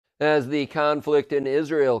As the conflict in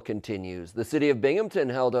Israel continues, the city of Binghamton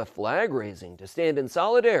held a flag raising to stand in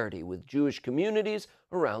solidarity with Jewish communities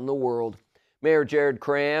around the world. Mayor Jared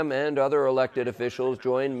Cram and other elected officials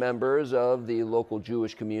joined members of the local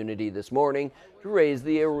Jewish community this morning to raise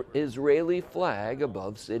the Israeli flag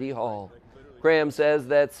above City Hall. Cram says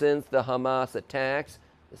that since the Hamas attacks,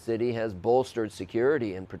 the city has bolstered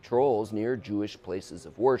security and patrols near Jewish places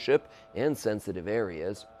of worship and sensitive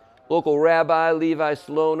areas. Local Rabbi Levi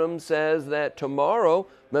Slonim says that tomorrow,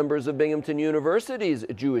 members of Binghamton University's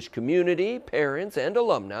Jewish community, parents, and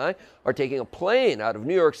alumni are taking a plane out of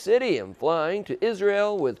New York City and flying to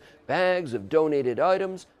Israel with bags of donated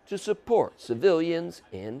items to support civilians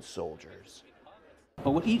and soldiers.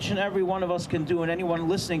 But what each and every one of us can do, and anyone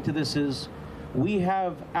listening to this, is we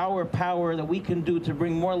have our power that we can do to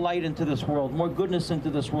bring more light into this world, more goodness into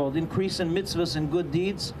this world, increase in mitzvahs and good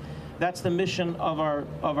deeds. That's the mission of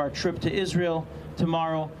our trip to Israel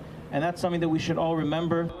tomorrow, and that's something that we should all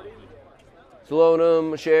remember.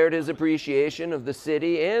 Slonim shared his appreciation of the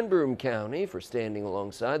city and Broome County for standing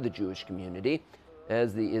alongside the Jewish community.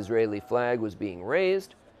 As the Israeli flag was being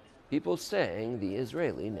raised, people sang the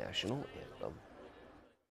Israeli national anthem.